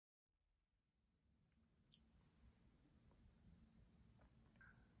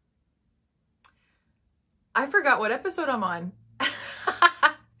I forgot what episode I'm on.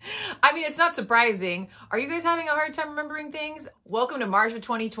 I mean, it's not surprising. Are you guys having a hard time remembering things? Welcome to March of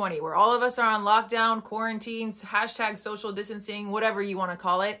 2020, where all of us are on lockdown, quarantines, hashtag social distancing, whatever you want to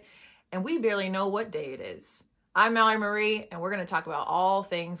call it, and we barely know what day it is. I'm Mallory Marie, and we're going to talk about all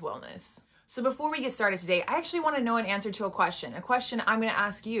things wellness. So before we get started today, I actually want to know an answer to a question I'm going to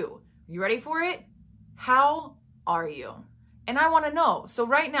ask you. You ready for it? How are you? And I want to know. So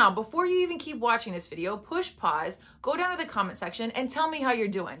right now, before you even keep watching this video, push pause, go down to the comment section and tell me how you're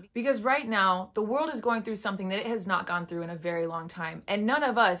doing. Because right now, the world is going through something that it has not gone through in a very long time. And none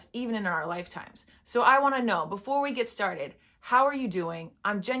of us, even in our lifetimes. So I want to know, before we get started, how are you doing?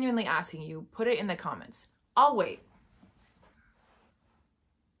 I'm genuinely asking you. Put it in the comments. I'll wait.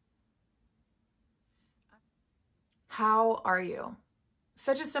 How are you?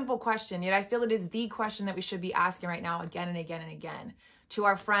 Such a simple question, yet I feel it is the question that we should be asking right now again and again and again. To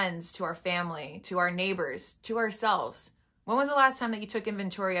our friends, to our family, to our neighbors, to ourselves. When was the last time that you took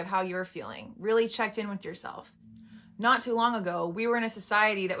inventory of how you're feeling? Really checked in with yourself? Not too long ago, we were in a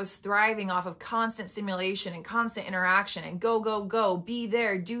society that was thriving off of constant stimulation and constant interaction and go, go, go, be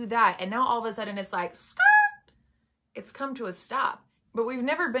there, do that. And now all of a sudden it's like, skirt! It's come to a stop. But we've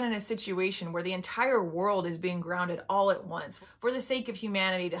never been in a situation where the entire world is being grounded all at once for the sake of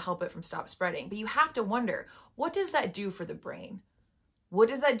humanity to help it from stop spreading. But you have to wonder, what does that do for the brain? What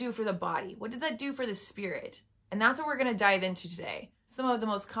does that do for the body? What does that do for the spirit? And that's what we're going to dive into today. Some of the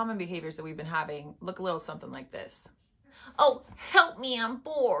most common behaviors that we've been having look a little something like this. Oh, help me, I'm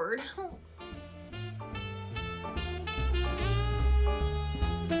bored.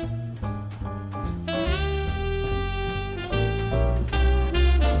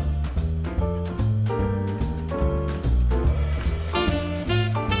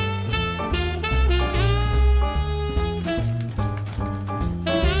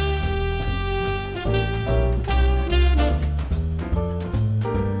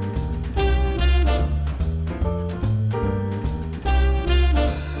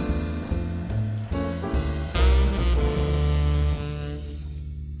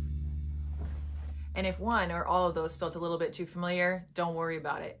 And if one or all of those felt a little bit too familiar, don't worry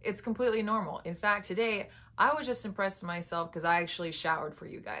about it. It's completely normal. In fact, today, I was just impressed with myself because I actually showered for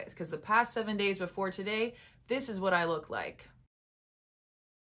you guys. Because the past 7 days before today, this is what I look like.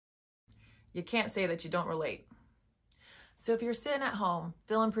 You can't say that you don't relate. So if you're sitting at home,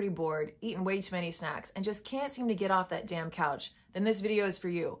 feeling pretty bored, eating way too many snacks, and just can't seem to get off that damn couch, then this video is for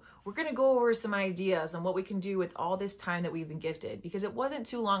you. We're going to go over some ideas on what we can do with all this time that we've been gifted, because it wasn't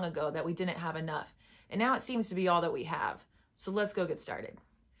too long ago that we didn't have enough. And now it seems to be all that we have. So let's go get started.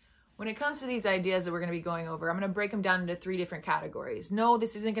 When it comes to these ideas that we're going to be going over, I'm going to break them down into 3 different categories. No,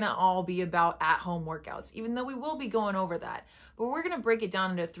 this isn't going to all be about at-home workouts, even though we will be going over that. But we're going to break it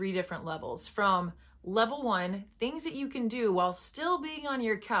down into 3 different levels. From level 1, things that you can do while still being on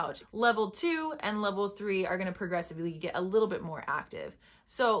your couch. Level 2 and level 3 are going to progressively get a little bit more active.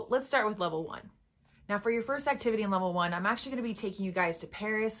 So let's start with level 1. Now for your first activity in level 1, I'm actually going to be taking you guys to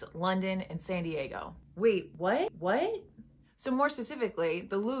Paris, London, and San Diego. Wait, what? What? So more specifically,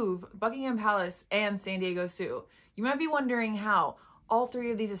 the Louvre, Buckingham Palace, and San Diego Zoo. You might be wondering how. All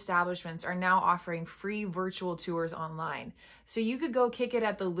 3 of these establishments are now offering free virtual tours online. So you could go kick it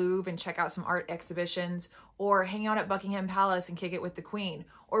at the Louvre and check out some art exhibitions, or hang out at Buckingham Palace and kick it with the Queen.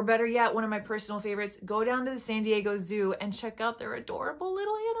 Or better yet, one of my personal favorites, go down to the San Diego Zoo and check out their adorable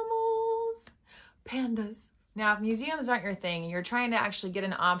little animals. Pandas. Now, if museums aren't your thing and you're trying to actually get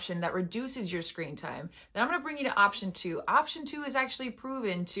an option that reduces your screen time, then I'm going to bring you to option 2. Option 2 is actually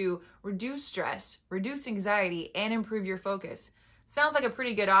proven to reduce stress, reduce anxiety, and improve your focus. Sounds like a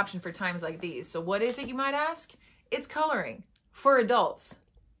pretty good option for times like these. So what is it, you might ask? It's coloring for adults.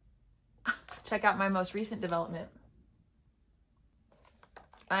 Check out my most recent development.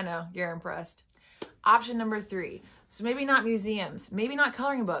 I know, you're impressed. Option number 3. So maybe not museums, maybe not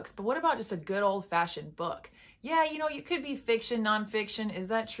coloring books, but what about just a good old-fashioned book? Yeah, you know, you could be fiction, nonfiction. Is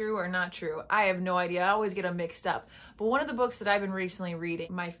that true or not true? I have no idea. I always get them mixed up. But one of the books that I've been recently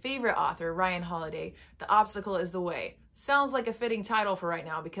reading, my favorite author, Ryan Holiday, The Obstacle is the Way. Sounds like a fitting title for right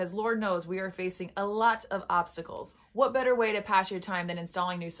now because Lord knows we are facing a lot of obstacles. What better way to pass your time than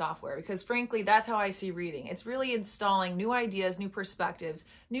installing new software? Because frankly, that's how I see reading. It's really installing new ideas, new perspectives,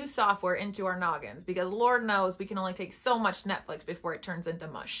 new software into our noggins because Lord knows we can only take so much Netflix before it turns into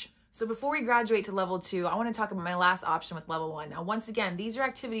mush. So before we graduate to level 2, I want to talk about my last option with level 1. Now, once again, these are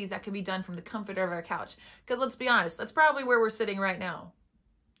activities that can be done from the comfort of our couch. Because let's be honest, that's probably where we're sitting right now.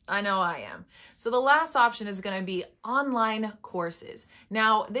 I know I am. So the last option is going to be online courses.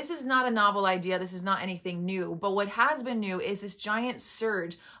 Now, this is not a novel idea. This is not anything new, but what has been new is this giant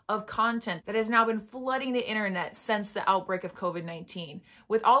surge of content that has now been flooding the internet since the outbreak of COVID-19.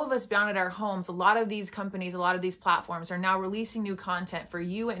 With all of us bound at our homes, a lot of these companies, a lot of these platforms are now releasing new content for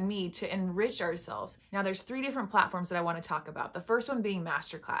you and me to enrich ourselves. Now, there's 3 different platforms that I want to talk about. The first one being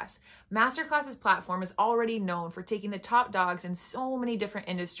Masterclass. Masterclass's platform is already known for taking the top dogs in so many different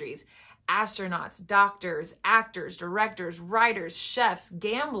industries. Astronauts, doctors, actors, directors, writers, chefs,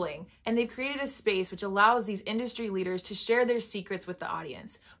 gambling, and they've created a space which allows these industry leaders to share their secrets with the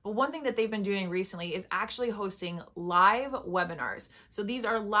audience. But one thing that they've been doing recently is actually hosting live webinars. So these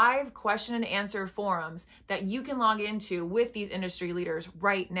are live question and answer forums that you can log into with these industry leaders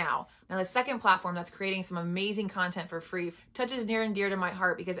right now. Now, the second platform that's creating some amazing content for free touches near and dear to my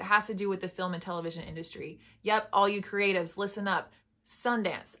heart because it has to do with the film and television industry. Yep, all you creatives, listen up.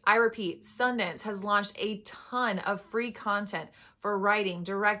 Sundance, I repeat, Sundance has launched a ton of free content for writing,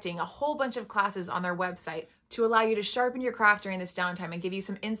 directing, a whole bunch of classes on their website to allow you to sharpen your craft during this downtime and give you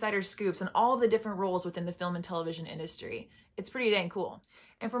some insider scoops on all of the different roles within the film and television industry. It's pretty dang cool.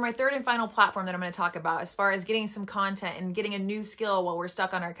 And for my third and final platform that I'm going to talk about as far as getting some content and getting a new skill while we're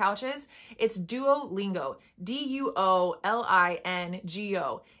stuck on our couches, it's Duolingo, Duolingo.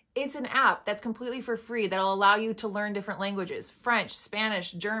 It's an app that's completely for free that'll allow you to learn different languages, French,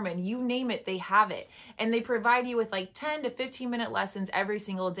 Spanish, German, you name it, they have it. And they provide you with like 10 to 15-minute lessons every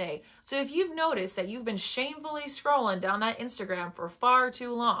single day. So if you've noticed that you've been shamefully scrolling down that Instagram for far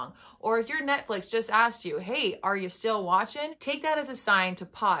too long, or if your Netflix just asked you, hey, are you still watching? Take that as a sign to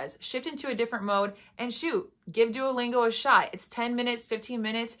pause, shift into a different mode, and shoot, give Duolingo a shot. It's 10 minutes, 15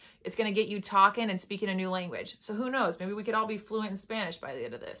 minutes. It's going to get you talking and speaking a new language. So who knows? Maybe we could all be fluent in Spanish by the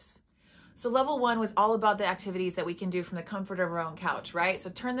end of this. So level 1 was all about the activities that we can do from the comfort of our own couch, right? So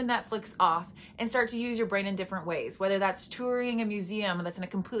turn the Netflix off and start to use your brain in different ways, whether that's touring a museum that's in a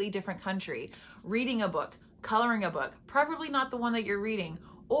completely different country, reading a book, coloring a book, preferably not the one that you're reading,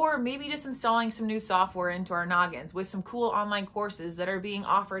 or maybe just installing some new software into our noggins with some cool online courses that are being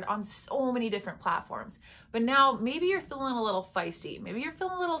offered on so many different platforms. But now maybe you're feeling a little feisty, maybe you're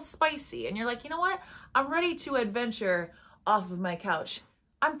feeling a little spicy, and you're like, you know what? I'm ready to adventure off of my couch.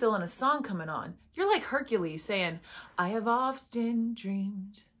 I'm feeling a song coming on. You're like Hercules saying, I have often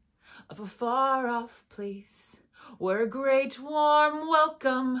dreamed of a far off place where a great warm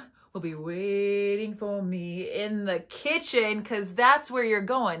welcome will be waiting for me in the kitchen, because that's where you're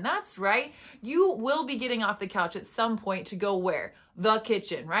going. That's right. You will be getting off the couch at some point to go where? The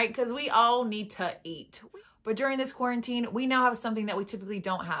kitchen, right? Because we all need to eat. But during this quarantine, we now have something that we typically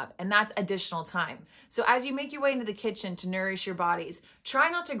don't have, and that's additional time. So as you make your way into the kitchen to nourish your bodies, try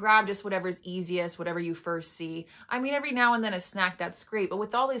not to grab just whatever's easiest, whatever you first see. I mean, every now and then a snack, that's great, but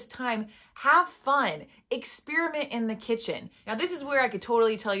with all this time, have fun. Experiment in the kitchen. Now, this is where I could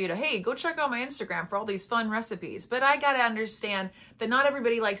totally tell you to, hey, go check out my Instagram for all these fun recipes. But I gotta understand that not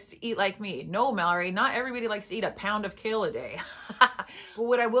everybody likes to eat like me. No, Mallory, not everybody likes to eat a pound of kale a day. But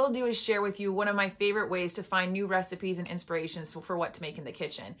what I will do is share with you one of my favorite ways to find new recipes and inspirations for what to make in the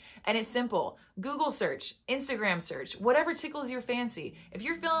kitchen. And it's simple. Google search, Instagram search, whatever tickles your fancy. If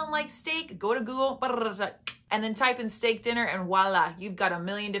you're feeling like steak, go to Google and then type in steak dinner, and voila, you've got a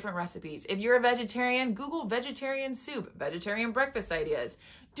million different recipes. If you're a vegetarian, Google vegetarian soup, vegetarian breakfast ideas.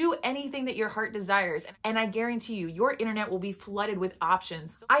 Do anything that your heart desires, and I guarantee you, your internet will be flooded with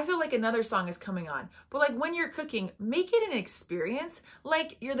options. I feel like another song is coming on, but like when you're cooking, make it an experience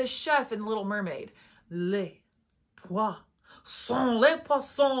like you're the chef in Little Mermaid. Les poissons, les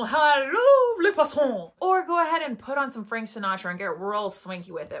poissons, hello les poissons. Or go ahead and put on some Frank Sinatra and get real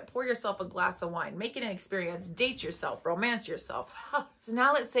swanky with it. Pour yourself a glass of wine, make it an experience, date yourself, romance yourself. So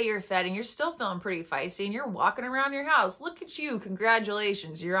now let's say you're fed and you're still feeling pretty feisty and you're walking around your house. Look at you,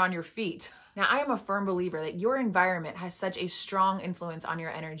 congratulations, you're on your feet. Now, I am a firm believer that your environment has such a strong influence on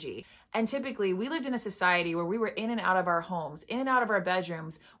your energy. And typically, we lived in a society where we were in and out of our homes, in and out of our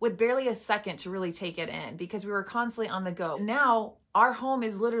bedrooms, with barely a second to really take it in because we were constantly on the go. Now, our home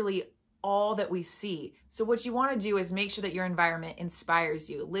is literally all that we see. So what you want to do is make sure that your environment inspires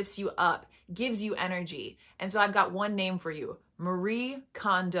you, lifts you up, gives you energy. And so I've got one name for you, Marie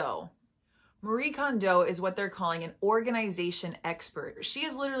Kondo. Marie Kondo is what they're calling an organization expert. She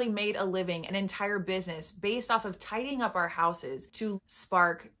has literally made a living, an entire business based off of tidying up our houses to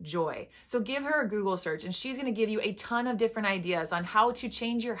spark joy. So give her a Google search and she's going to give you a ton of different ideas on how to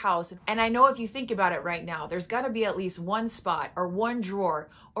change your house. And I know if you think about it right now, there's got to be at least one spot or one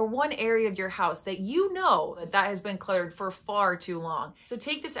drawer or one area of your house that you know that has been cluttered for far too long. So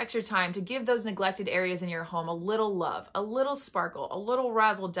take this extra time to give those neglected areas in your home a little love, a little sparkle, a little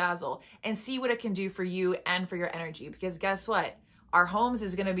razzle dazzle, and see what it can do for you and for your energy. Because guess what? Our homes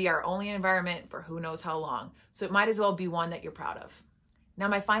is going to be our only environment for who knows how long. So it might as well be one that you're proud of. Now,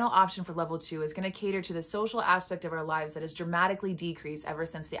 my final option for level 2 is going to cater to the social aspect of our lives that has dramatically decreased ever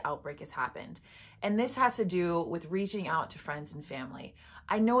since the outbreak has happened. And this has to do with reaching out to friends and family.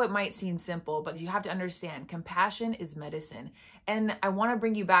 I know it might seem simple, but you have to understand compassion is medicine. And I want to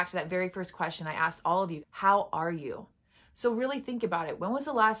bring you back to that very first question I asked all of you. How are you? So really think about it. When was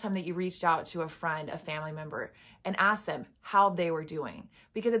the last time that you reached out to a friend, a family member, and asked them how they were doing?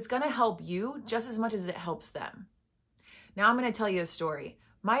 Because it's going to help you just as much as it helps them. Now I'm going to tell you a story.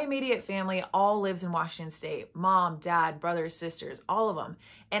 My immediate family all lives in Washington State. Mom, dad, brothers, sisters, all of them.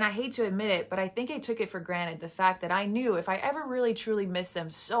 And I hate to admit it, but I think I took it for granted, the fact that I knew if I ever really truly missed them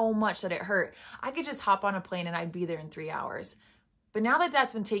so much that it hurt, I could just hop on a plane and I'd be there in 3 hours. But now that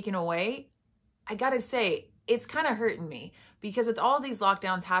that's been taken away, I gotta say, it's kind of hurting me, because with all these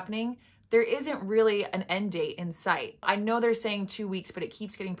lockdowns happening, there isn't really an end date in sight. I know they're saying 2 weeks, but it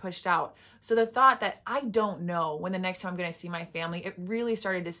keeps getting pushed out. So the thought that I don't know when the next time I'm gonna see my family, it really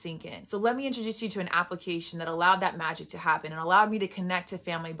started to sink in. So let me introduce you to an application that allowed that magic to happen and allowed me to connect to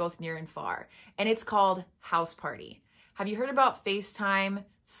family both near and far. And it's called House Party. Have you heard about FaceTime,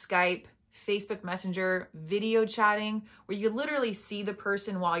 Skype, Facebook Messenger, video chatting, where you literally see the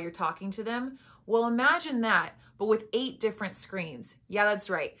person while you're talking to them? Well, imagine that, but with 8 different screens. Yeah,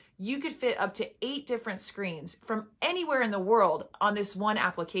 that's right. You could fit up to 8 different screens from anywhere in the world on this one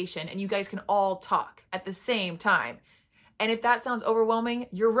application, and you guys can all talk at the same time. And if that sounds overwhelming,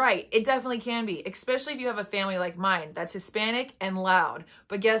 you're right. It definitely can be, especially if you have a family like mine that's Hispanic and loud.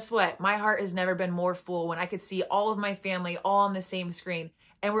 But guess what? My heart has never been more full when I could see all of my family all on the same screen,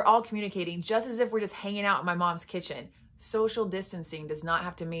 and we're all communicating just as if we're just hanging out in my mom's kitchen. Social distancing does not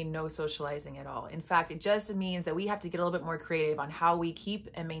have to mean no socializing at all. In fact, it just means that we have to get a little bit more creative on how we keep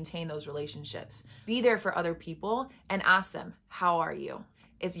and maintain those relationships. Be there for other people and ask them, how are you?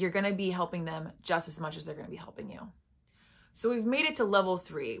 You're gonna be helping them just as much as they're gonna be helping you. So we've made it to level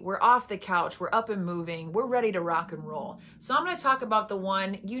 3. We're off the couch, we're up and moving, we're ready to rock and roll. So I'm gonna talk about the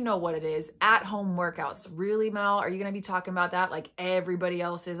one, you know what it is, at-home workouts. Really, Mel? Are you gonna be talking about that like everybody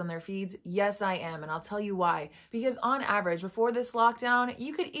else is on their feeds? Yes, I am, and I'll tell you why. Because on average, before this lockdown,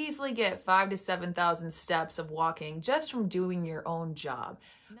 you could easily get 5,000 to 7,000 steps of walking just from doing your own job.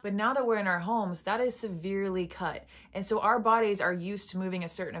 But now that we're in our homes, that is severely cut. And so our bodies are used to moving a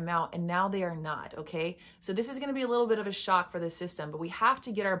certain amount, and now they are not, okay? So this is gonna be a little bit of a shock for the system, but we have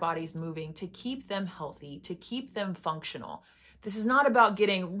to get our bodies moving to keep them healthy, to keep them functional. This is not about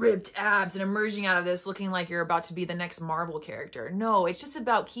getting ripped abs and emerging out of this looking like you're about to be the next Marvel character. No, it's just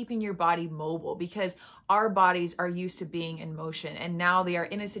about keeping your body mobile, because our bodies are used to being in motion, and now they are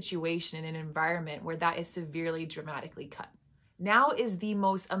in a situation, in an environment where that is severely, dramatically cut. Now is the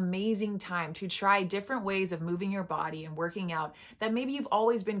most amazing time to try different ways of moving your body and working out that maybe you've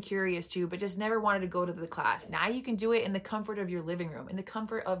always been curious to, but just never wanted to go to the class. Now you can do it in the comfort of your living room, in the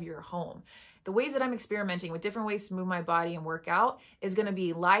comfort of your home. The ways that I'm experimenting with different ways to move my body and work out is going to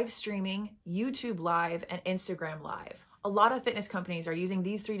be live streaming, YouTube Live, and Instagram Live. A lot of fitness companies are using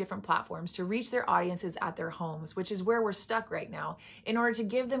these 3 different platforms to reach their audiences at their homes, which is where we're stuck right now, in order to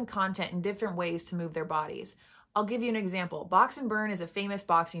give them content in different ways to move their bodies. I'll give you an example. Box and Burn is a famous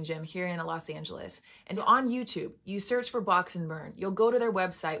boxing gym here in Los Angeles. And on YouTube, you search for Box and Burn. You'll go to their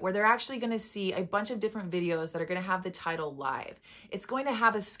website where they're actually going to see a bunch of different videos that are going to have the title live. It's going to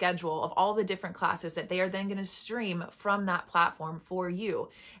have a schedule of all the different classes that they are then going to stream from that platform for you.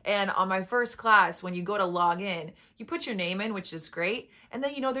 And on my first class, when you go to log in, you put your name in, which is great. And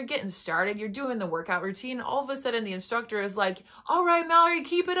then, they're getting started. You're doing the workout routine. All of a sudden, the instructor is like, all right, Mallory,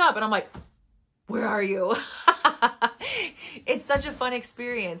 keep it up. And I'm like, where are you? It's such a fun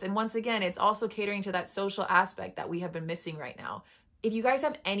experience. And once again, it's also catering to that social aspect that we have been missing right now. If you guys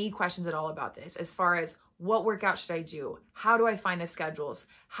have any questions at all about this, as far as what workout should I do? How do I find the schedules?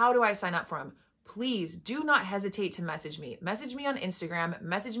 How do I sign up for them? Please do not hesitate to message me. Message me on Instagram,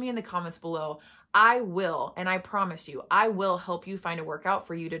 message me in the comments below. I will, and I promise you, I will help you find a workout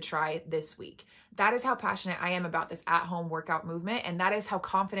for you to try this week. That is how passionate I am about this at-home workout movement, and that is how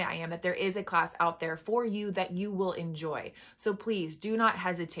confident I am that there is a class out there for you that you will enjoy. So please do not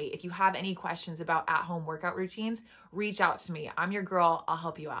hesitate. If you have any questions about at-home workout routines, reach out to me. I'm your girl. I'll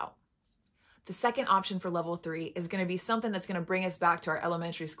help you out. The second option for level 3 is going to be something that's going to bring us back to our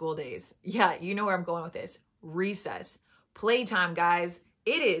elementary school days. Yeah, you know where I'm going with this. Recess. Playtime, guys.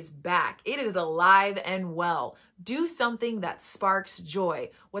 It is back. It is alive and well. Do something that sparks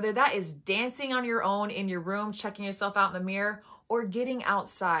joy, whether that is dancing on your own in your room, checking yourself out in the mirror, or getting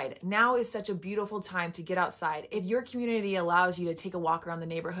outside. Now is such a beautiful time to get outside. If your community allows you to take a walk around the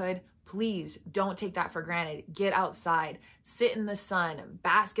neighborhood, please don't take that for granted. Get outside, sit in the sun,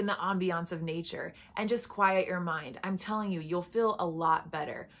 bask in the ambiance of nature, and just quiet your mind. I'm telling you, you'll feel a lot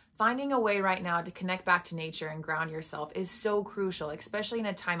better. Finding a way right now to connect back to nature and ground yourself is so crucial, especially in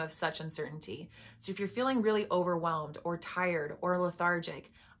a time of such uncertainty. So if you're feeling really overwhelmed or tired or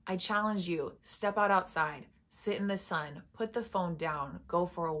lethargic, I challenge you, step outside, sit in the sun, put the phone down, go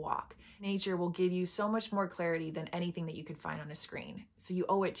for a walk. Nature will give you so much more clarity than anything that you could find on a screen. So you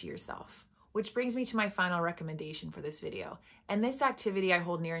owe it to yourself. Which brings me to my final recommendation for this video. And this activity I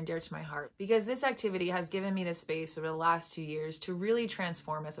hold near and dear to my heart because this activity has given me the space over the last 2 years to really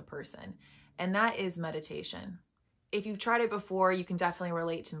transform as a person. And that is meditation. If you've tried it before, you can definitely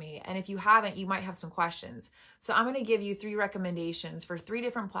relate to me. And if you haven't, you might have some questions. So I'm going to give you 3 recommendations for 3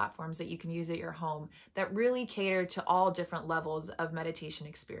 different platforms that you can use at your home that really cater to all different levels of meditation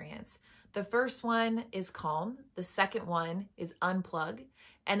experience. The first one is Calm. The second one is Unplug.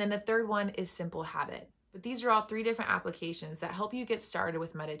 And then the third one is Simple Habit. But these are all 3 different applications that help you get started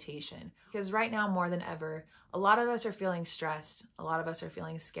with meditation. Because right now, more than ever, a lot of us are feeling stressed. A lot of us are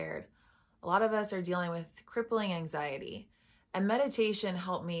feeling scared. A lot of us are dealing with crippling anxiety. And meditation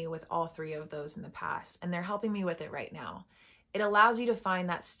helped me with all 3 of those in the past. And they're helping me with it right now. It allows you to find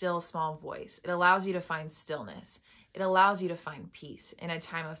that still small voice. It allows you to find stillness. It allows you to find peace in a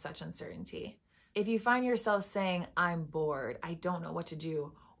time of such uncertainty. If you find yourself saying, I'm bored, I don't know what to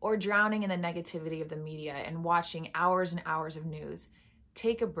do, or drowning in the negativity of the media and watching hours and hours of news,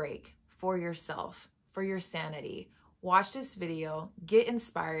 take a break for yourself, for your sanity. Watch this video, get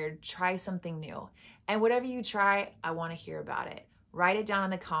inspired, try something new. And whatever you try, I want to hear about it. Write it down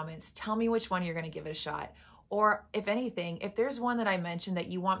in the comments. Tell me which one you're going to give it a shot. Or if anything, if there's one that I mentioned that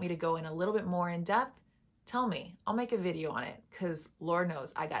you want me to go in a little bit more in depth, tell me. I'll make a video on it because Lord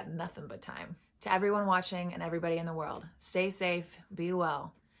knows I got nothing but time. To everyone watching and everybody in the world, stay safe, be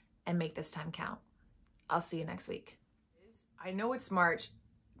well, and make this time count. I'll see you next week. I know it's March.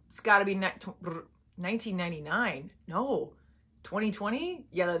 It's got to be 1999. No, 2020?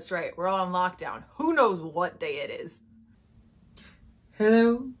 Yeah, that's right. We're all on lockdown. Who knows what day it is?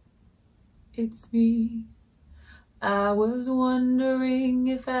 Hello, it's me. I was wondering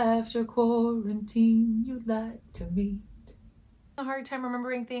if after quarantine you'd like to meet. A hard time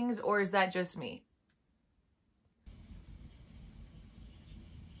remembering things, or is that just me?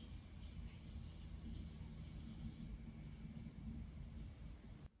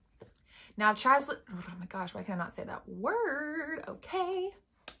 Now, oh my gosh, why can I not say that word? Okay.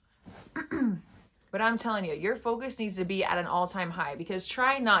 But I'm telling you, your focus needs to be at an all-time high because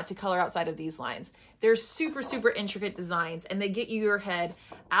try not to color outside of these lines. They're super, super intricate designs and they get you your head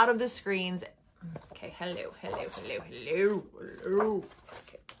out of the screens. Okay, hello.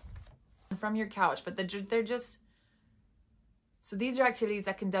 Okay. From your couch, but they're just, so these are activities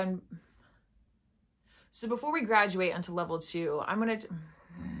that can done. So before we graduate onto level 2, I'm going to,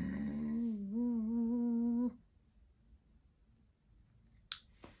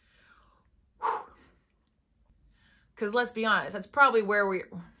 because let's be honest, that's probably where we,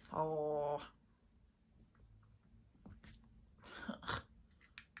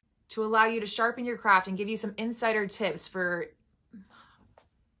 to allow you to sharpen your craft and give you some insider tips for,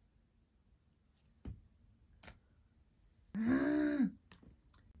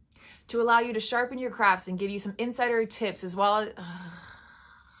 to allow you to sharpen your crafts and give you some insider tips as well as, oh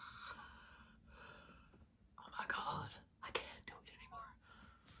my God, I can't do it anymore.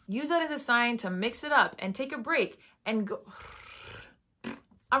 Use that as a sign to mix it up and take a break and go.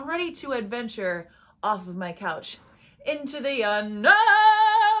 I'm ready to adventure off of my couch into the unknown.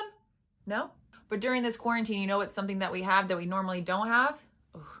 No? But during this quarantine, you know what's something that we have that we normally don't have?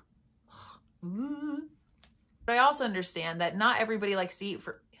 But I also understand that not everybody likes to eat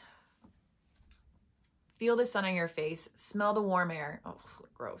for... Feel the sun on your face. Smell the warm air. Oh,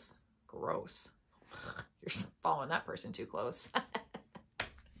 gross. Gross. You're following that person too close.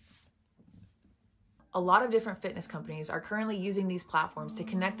 A lot of different fitness companies are currently using these platforms to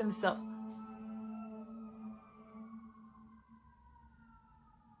connect themselves.